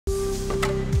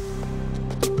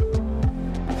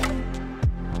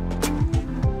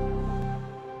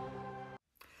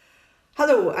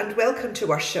Hello and welcome to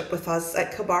worship with us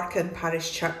at Kilbarchan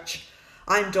Parish Church.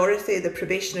 I'm Dorothy, the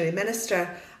probationary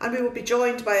minister, and we will be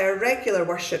joined by our regular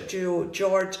worship duo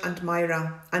George and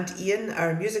Myra, and Ian,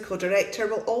 our musical director,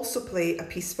 will also play a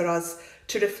piece for us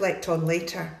to reflect on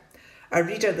later. Our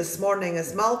reader this morning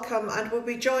is Malcolm and will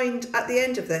be joined at the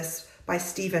end of this by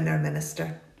Stephen, our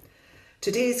minister.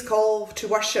 Today's call to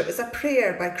worship is a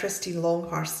prayer by Christine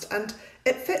Longhurst, and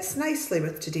it fits nicely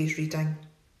with today's reading.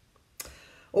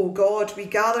 O God, we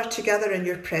gather together in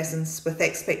your presence with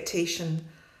expectation,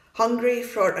 hungry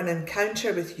for an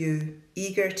encounter with you,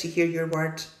 eager to hear your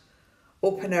word.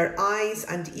 Open our eyes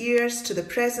and ears to the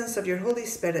presence of your Holy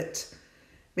Spirit.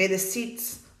 May the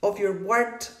seeds of your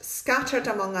word scattered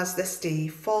among us this day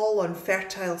fall on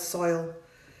fertile soil.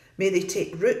 May they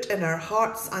take root in our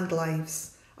hearts and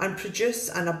lives and produce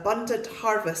an abundant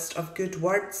harvest of good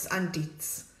words and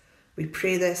deeds. We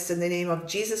pray this in the name of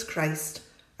Jesus Christ,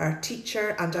 our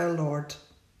teacher and our Lord.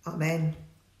 Amen.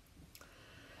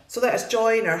 So let us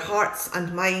join our hearts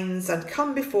and minds and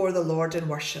come before the Lord in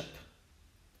worship.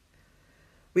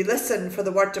 We listen for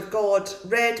the word of God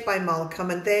read by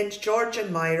Malcolm, and then George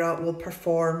and Myra will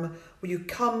perform Will You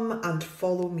Come and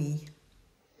Follow Me?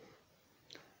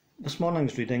 This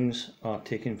morning's readings are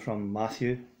taken from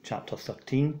Matthew chapter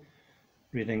 13,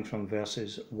 reading from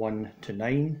verses 1 to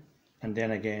 9, and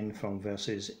then again from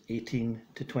verses 18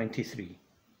 to 23.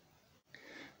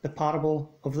 The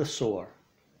parable of the sower.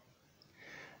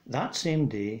 That same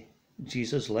day,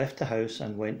 Jesus left the house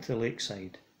and went to the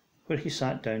lakeside, where he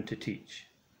sat down to teach.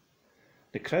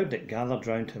 The crowd that gathered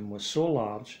round him was so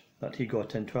large that he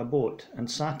got into a boat and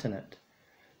sat in it,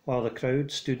 while the crowd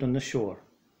stood on the shore.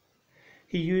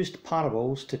 He used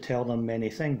parables to tell them many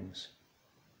things.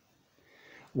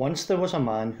 Once there was a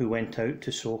man who went out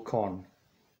to sow corn.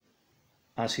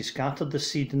 As he scattered the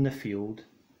seed in the field,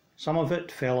 some of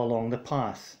it fell along the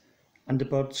path, and the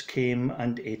birds came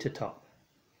and ate it up.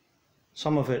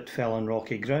 Some of it fell on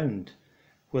rocky ground,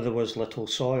 where there was little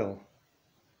soil.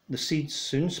 The seeds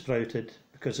soon sprouted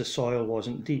because the soil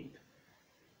wasn't deep,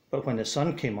 but when the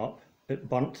sun came up, it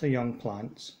burnt the young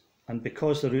plants, and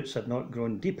because the roots had not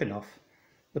grown deep enough,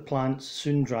 the plants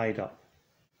soon dried up.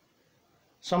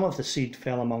 Some of the seed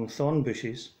fell among thorn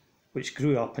bushes, which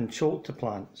grew up and choked the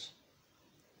plants.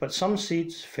 But some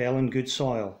seeds fell in good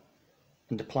soil,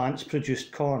 and the plants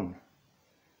produced corn.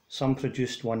 Some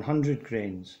produced 100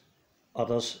 grains,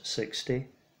 others 60,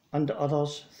 and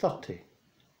others 30.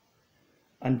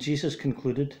 And Jesus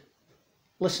concluded,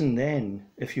 Listen then,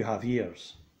 if you have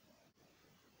ears.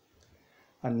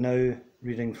 And now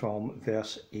reading from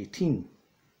verse 18.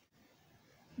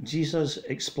 Jesus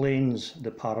explains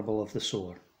the parable of the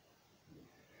sower.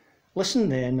 Listen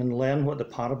then and learn what the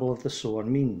parable of the sower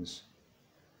means.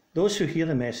 Those who hear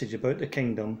the message about the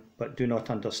kingdom but do not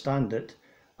understand it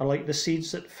are like the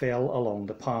seeds that fell along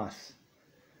the path.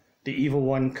 The evil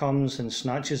one comes and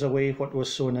snatches away what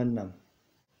was sown in them.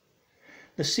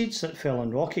 The seeds that fell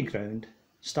on rocky ground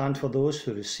stand for those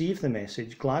who receive the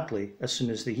message gladly as soon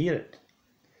as they hear it.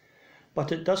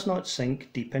 But it does not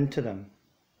sink deep into them,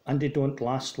 and they don't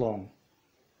last long.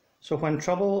 So when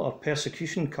trouble or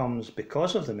persecution comes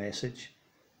because of the message,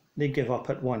 they give up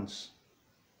at once.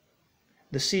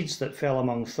 The seeds that fell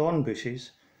among thorn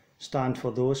bushes stand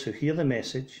for those who hear the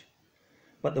message,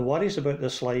 but the worries about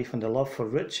this life and the love for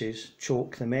riches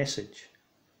choke the message,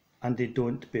 and they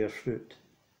don't bear fruit.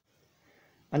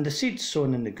 And the seeds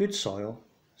sown in the good soil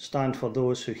stand for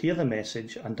those who hear the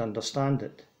message and understand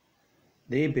it.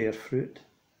 They bear fruit,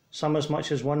 some as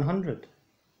much as 100,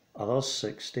 others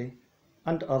 60,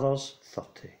 and others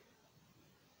 30.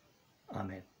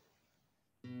 Amen.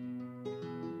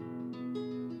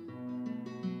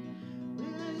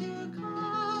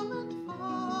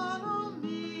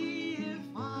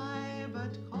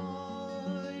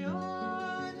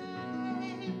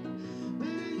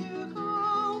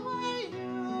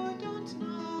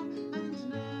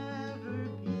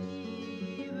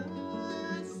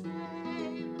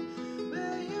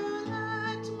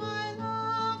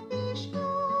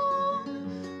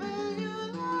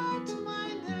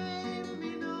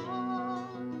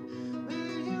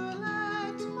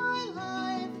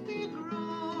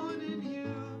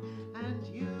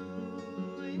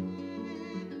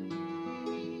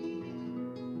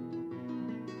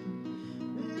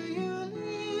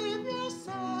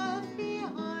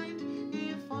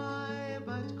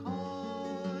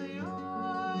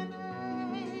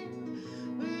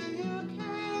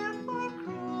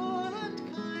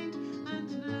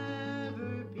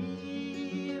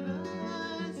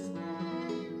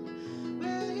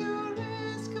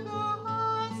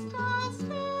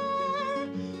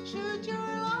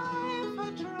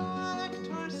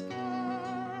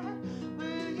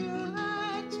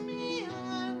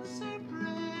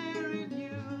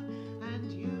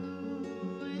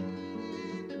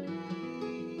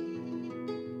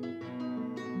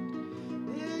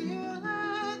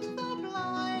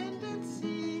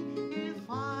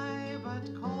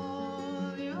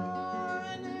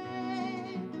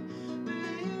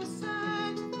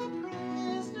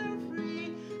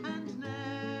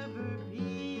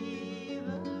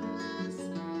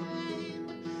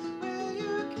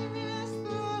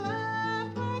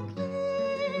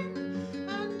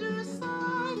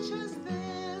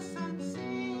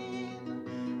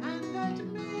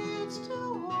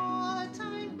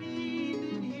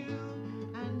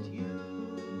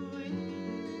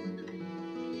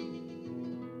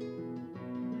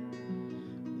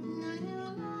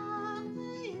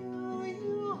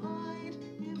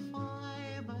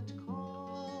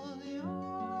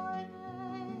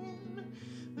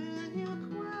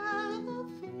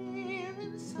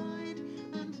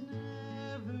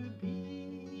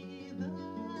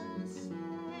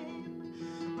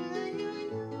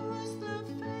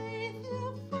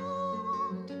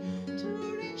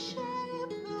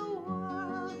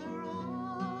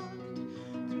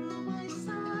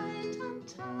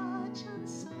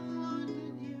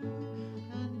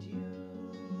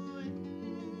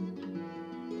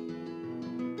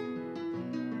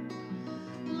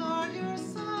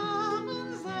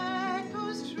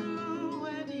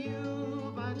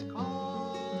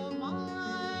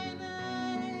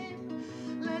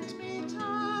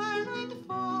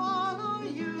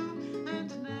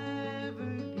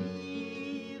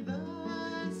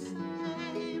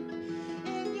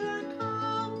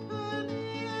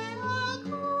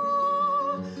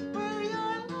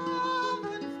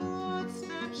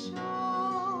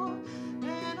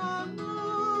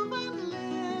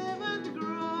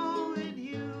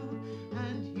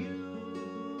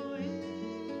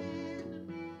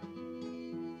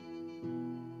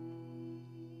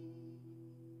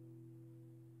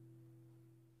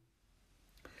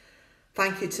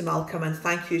 Thank you to Malcolm and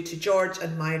thank you to George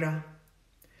and Myra.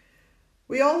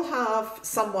 We all have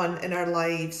someone in our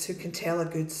lives who can tell a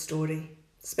good story,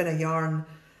 spin a yarn.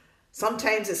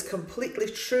 Sometimes it's completely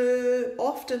true,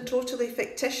 often totally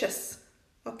fictitious,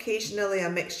 occasionally a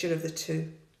mixture of the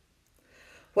two.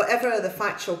 Whatever the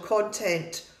factual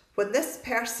content, when this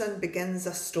person begins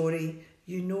a story,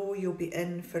 you know you'll be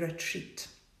in for a treat.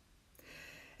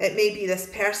 It may be this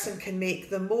person can make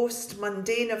the most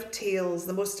mundane of tales,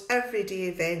 the most everyday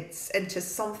events into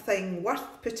something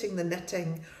worth putting the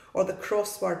knitting or the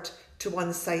crossword to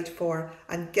one side for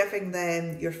and giving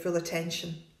them your full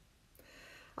attention.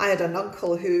 I had an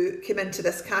uncle who came into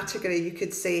this category, you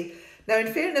could say. Now,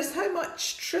 in fairness, how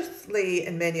much truth lay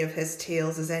in many of his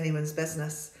tales is anyone's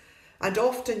business, and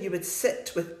often you would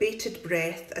sit with bated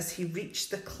breath as he reached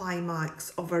the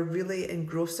climax of a really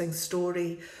engrossing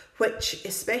story, which,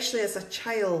 especially as a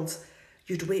child,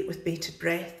 you'd wait with bated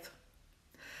breath.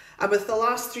 And with the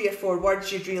last 3 or 4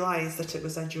 words, you'd realise that it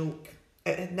was a joke.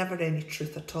 It had never any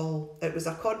truth at all. It was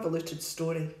a convoluted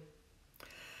story.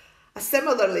 A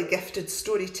similarly gifted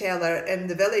storyteller in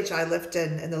the village I lived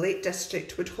in the Lake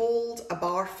District, would hold a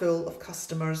bar full of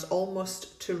customers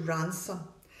almost to ransom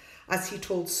as he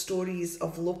told stories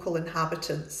of local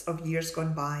inhabitants of years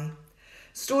gone by.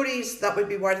 Stories that would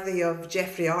be worthy of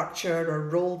Geoffrey Archer or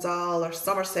Roald Dahl or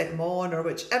Somerset Maugham or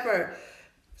whichever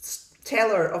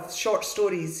teller of short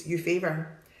stories you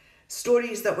favour.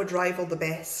 Stories that would rival the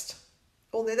best.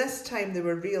 Only this time they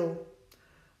were real.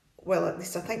 Well, at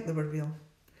least I think they were real.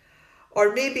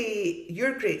 Or maybe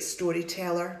your great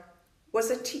storyteller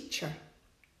was a teacher.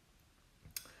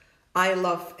 I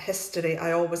love history.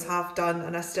 I always have done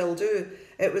and I still do.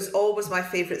 It was always my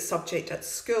favourite subject at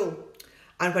school.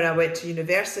 And when I went to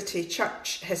university,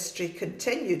 church history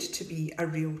continued to be a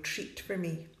real treat for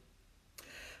me.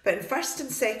 But in first and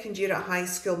second year at high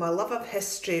school, my love of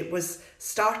history was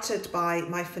started by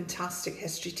my fantastic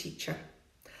history teacher.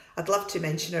 I'd love to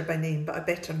mention her by name, but I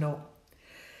better not.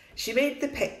 She made the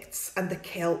Picts and the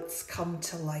Celts come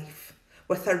to life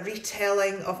with a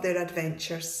retelling of their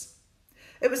adventures.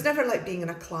 It was never like being in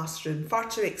a classroom, far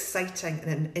too exciting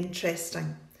and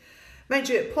interesting. Mind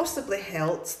you, it possibly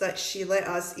helped that she let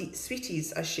us eat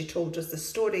sweeties as she told us the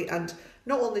story, and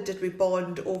not only did we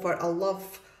bond over a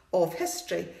love of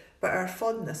history, but our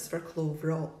fondness for Clove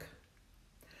Rock.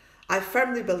 I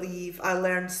firmly believe I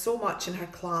learned so much in her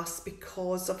class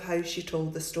because of how she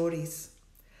told the stories.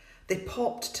 They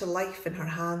popped to life in her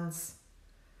hands.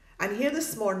 And here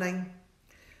this morning,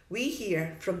 we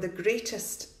hear from the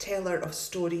greatest teller of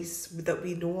stories that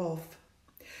we know of.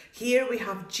 Here we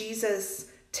have Jesus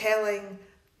telling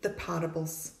the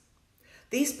parables.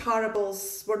 These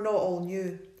parables were not all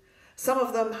new. Some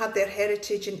of them had their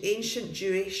heritage in ancient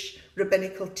Jewish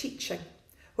rabbinical teaching,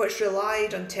 which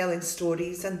relied on telling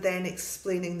stories and then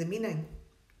explaining the meaning.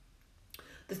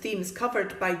 The themes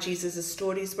covered by Jesus'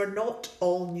 stories were not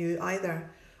all new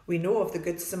either. We know of the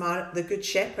Good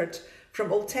Shepherd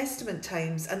from Old Testament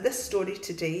times, and this story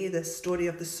today, the story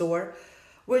of the sower,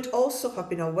 would also have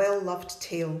been a well-loved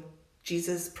tale.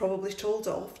 Jesus probably told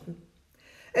it often.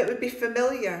 It would be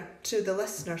familiar to the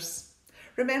listeners.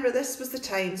 Remember, this was the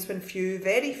times when few,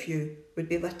 very few, would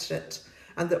be literate,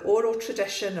 and the oral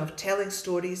tradition of telling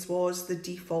stories was the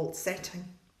default setting.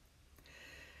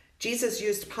 Jesus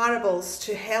used parables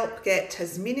to help get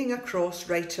his meaning across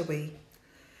right away.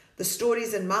 The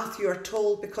stories in Matthew are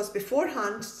told because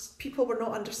beforehand people were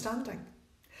not understanding.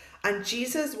 And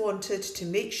Jesus wanted to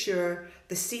make sure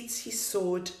the seeds he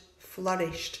sowed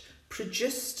flourished,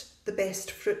 produced the best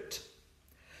fruit.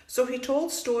 So he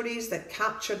told stories that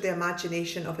captured the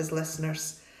imagination of his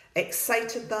listeners,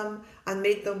 excited them and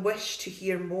made them wish to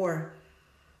hear more.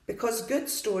 Because good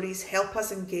stories help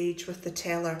us engage with the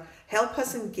teller, help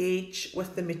us engage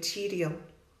with the material.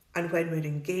 And when we're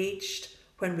engaged,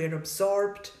 when we're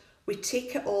absorbed, we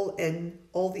take it all in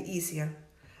all the easier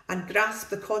and grasp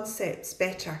the concepts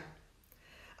better.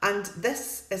 And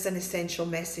this is an essential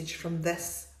message from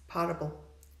this parable.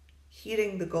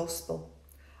 Hearing the gospel,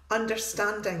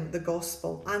 understanding the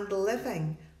gospel and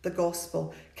living the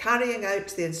gospel, carrying out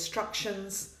the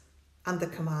instructions and the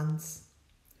commands.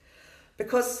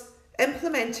 Because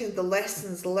implementing the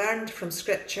lessons learned from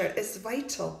Scripture is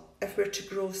vital if we're to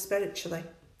grow spiritually.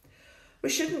 We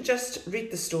shouldn't just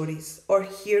read the stories or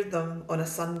hear them on a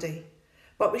Sunday,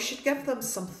 but we should give them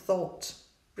some thought,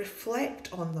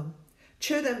 reflect on them,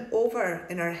 chew them over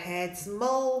in our heads,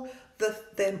 mull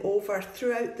them over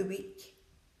throughout the week,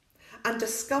 and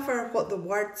discover what the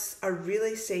words are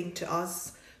really saying to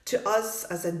us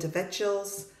as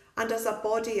individuals and as a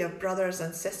body of brothers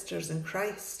and sisters in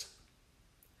Christ.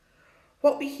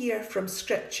 What we hear from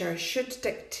Scripture should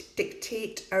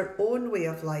dictate our own way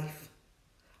of life,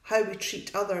 how we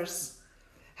treat others,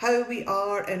 how we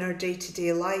are in our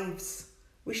day-to-day lives.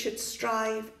 We should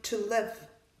strive to live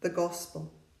the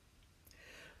gospel.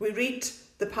 We read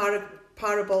the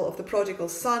parable of the prodigal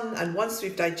son, and once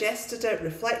we've digested it,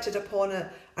 reflected upon it,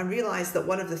 and realised that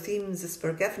one of the themes is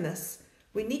forgiveness,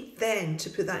 we need then to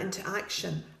put that into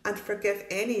action and forgive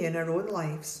any in our own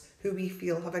lives who we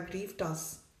feel have aggrieved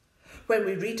us. When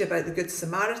we read about the Good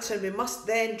Samaritan, we must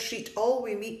then treat all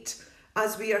we meet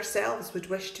as we ourselves would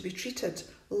wish to be treated.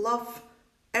 Love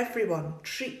everyone,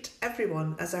 treat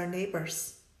everyone as our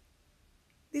neighbours.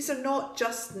 These are not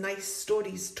just nice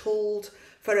stories told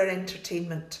for our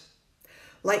entertainment.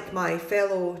 Like my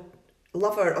fellow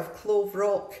lover of Clove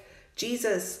Rock,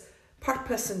 Jesus'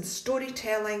 purpose in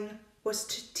storytelling was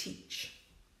to teach,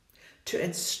 to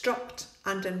instruct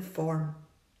and inform.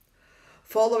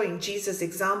 Following Jesus'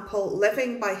 example,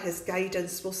 living by his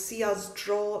guidance will see us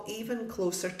draw even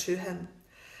closer to him.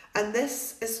 And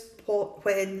this is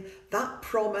when that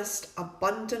promised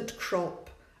abundant crop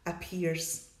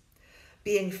appears.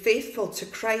 Being faithful to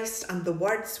Christ and the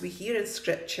words we hear in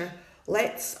Scripture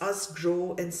lets us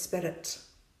grow in spirit.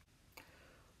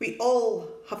 We all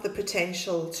have the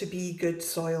potential to be good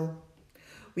soil.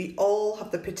 We all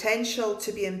have the potential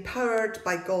to be empowered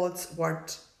by God's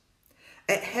word.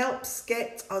 It helps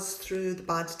get us through the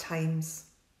bad times,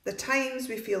 the times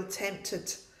we feel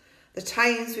tempted, the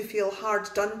times we feel hard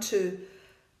done to,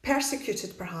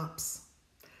 persecuted perhaps.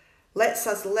 Lets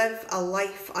us live a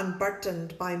life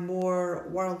unburdened by more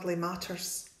worldly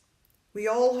matters. We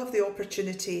all have the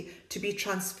opportunity to be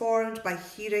transformed by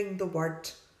hearing the word.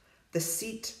 The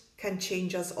seed can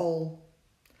change us all.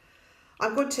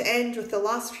 I'm going to end with the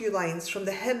last few lines from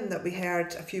the hymn that we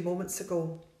heard a few moments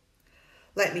ago.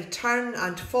 Let me turn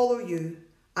and follow you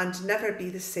and never be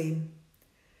the same.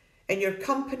 In your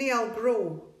company I'll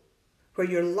grow, where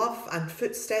your love and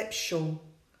footsteps show.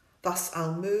 Thus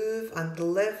I'll move and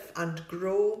live and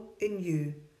grow in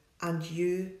you, and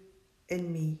you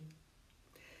in me.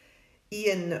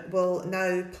 Ian will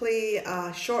now play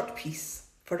a short piece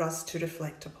for us to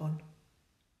reflect upon.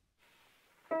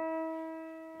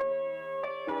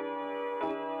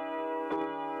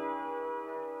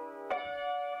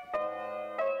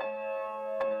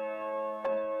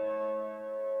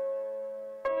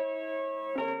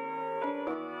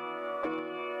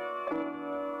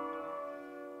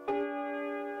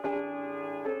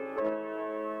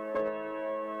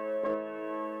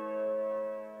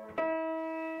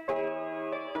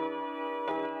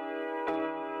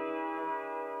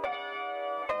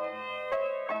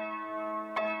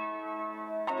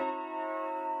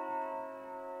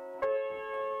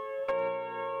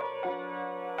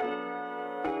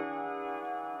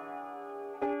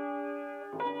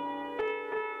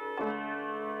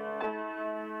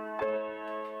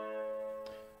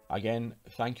 Again,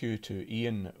 thank you to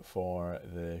Ian for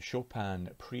the Chopin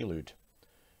prelude.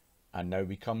 And now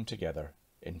we come together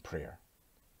in prayer.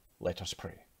 Let us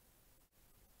pray.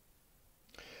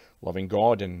 Loving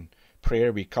God, in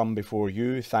prayer we come before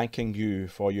you, thanking you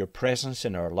for your presence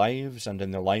in our lives and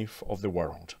in the life of the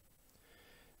world.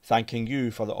 Thanking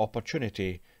you for the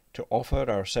opportunity to offer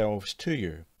ourselves to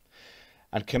you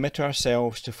and commit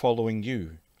ourselves to following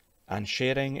you and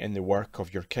sharing in the work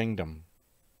of your kingdom.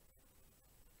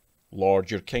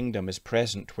 Lord, your kingdom is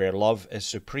present where love is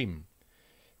supreme,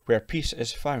 where peace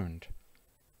is found,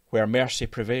 where mercy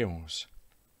prevails.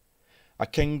 A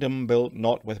kingdom built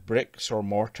not with bricks or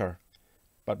mortar,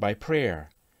 but by prayer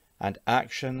and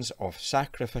actions of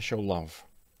sacrificial love.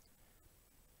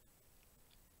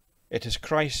 It is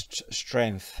Christ's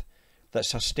strength that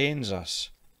sustains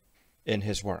us in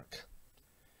his work.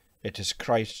 It is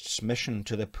Christ's mission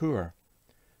to the poor,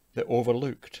 the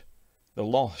overlooked, the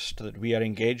lost that we are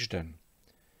engaged in.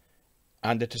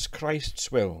 And it is Christ's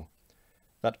will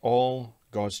that all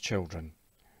God's children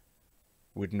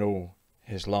would know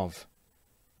his love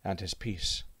and his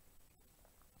peace.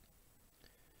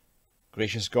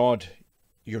 Gracious God,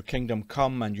 your kingdom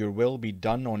come and your will be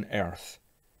done on earth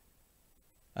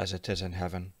as it is in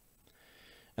heaven.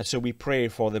 And so we pray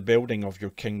for the building of your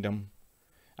kingdom,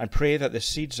 and pray that the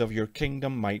seeds of your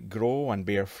kingdom might grow and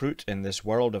bear fruit in this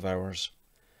world of ours.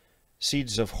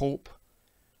 Seeds of hope,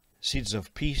 seeds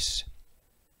of peace,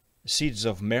 seeds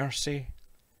of mercy,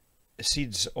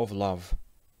 seeds of love.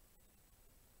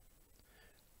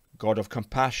 God of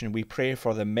compassion, we pray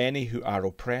for the many who are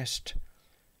oppressed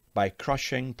by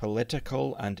crushing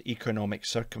political and economic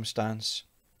circumstance,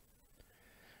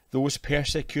 those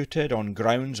persecuted on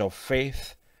grounds of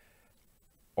faith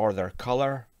or their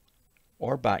colour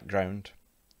or background,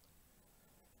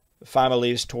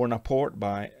 families torn apart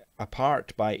by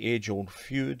age-old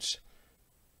feuds,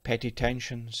 petty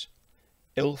tensions,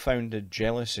 ill-founded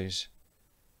jealousies,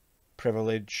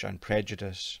 privilege and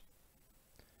prejudice,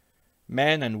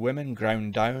 men and women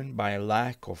ground down by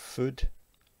lack of food,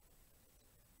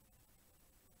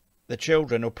 the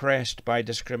children oppressed by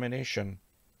discrimination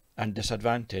and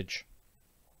disadvantage,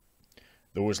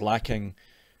 those lacking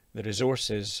the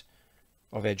resources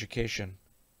of education,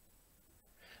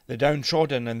 the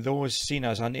downtrodden and those seen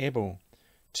as unable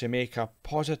to make a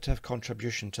positive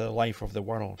contribution to the life of the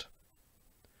world.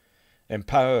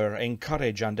 Empower,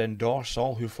 encourage and endorse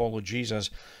all who follow Jesus,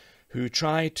 who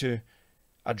try to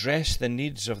address the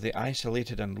needs of the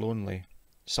isolated and lonely,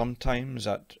 sometimes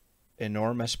at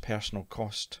enormous personal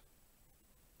cost.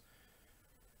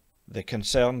 The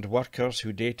concerned workers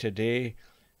who day to day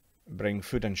bring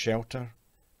food and shelter,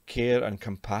 care and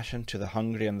compassion to the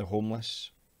hungry and the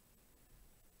homeless.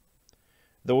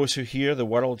 Those who hear the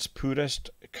world's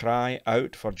poorest cry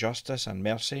out for justice and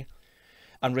mercy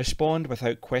and respond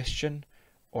without question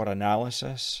or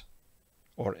analysis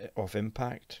or of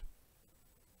impact.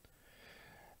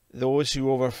 Those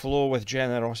who overflow with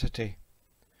generosity.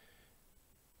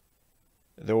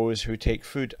 Those who take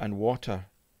food and water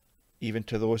even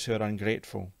to those who are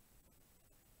ungrateful.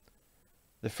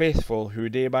 The faithful who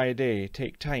day by day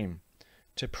take time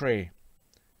to pray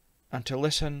and to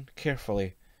listen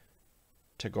carefully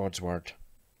to God's word.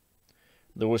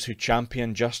 Those who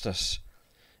champion justice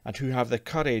and who have the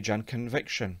courage and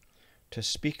conviction to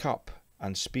speak up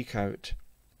and speak out,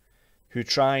 who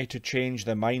try to change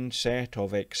the mindset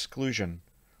of exclusion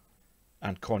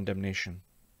and condemnation.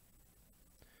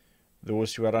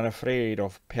 Those who are unafraid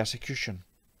of persecution,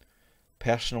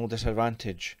 personal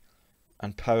disadvantage,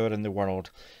 and power in the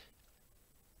world.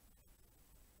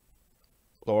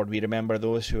 Lord, we remember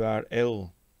those who are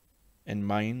ill in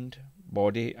mind,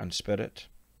 body, and spirit,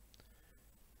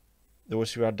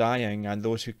 those who are dying and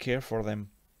those who care for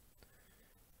them,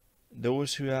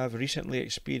 those who have recently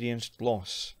experienced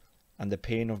loss and the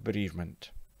pain of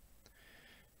bereavement.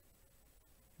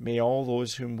 May all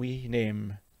those whom we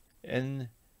name in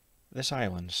the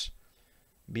silence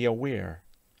be aware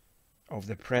of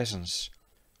the presence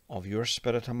of your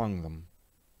Spirit among them.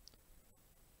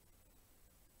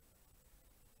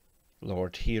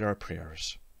 Lord, hear our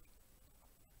prayers.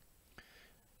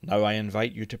 Now I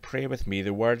invite you to pray with me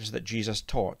the words that Jesus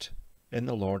taught in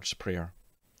the Lord's Prayer.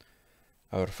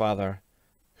 Our Father,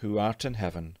 who art in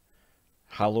heaven,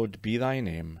 hallowed be thy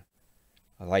name.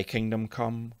 Thy kingdom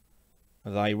come,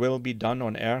 thy will be done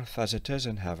on earth as it is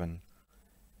in heaven.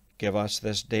 Give us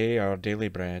this day our daily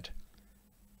bread,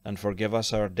 and forgive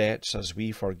us our debts as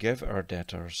we forgive our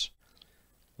debtors.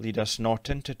 Lead us not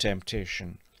into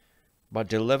temptation, but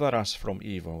deliver us from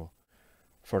evil.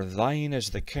 For thine is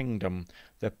the kingdom,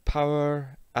 the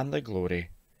power, and the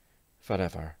glory,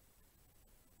 forever.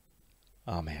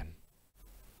 Amen.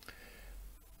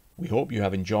 We hope you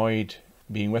have enjoyed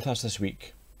being with us this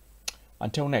week.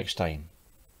 Until next time,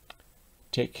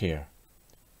 take care,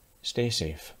 stay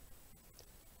safe,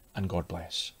 and God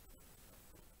bless.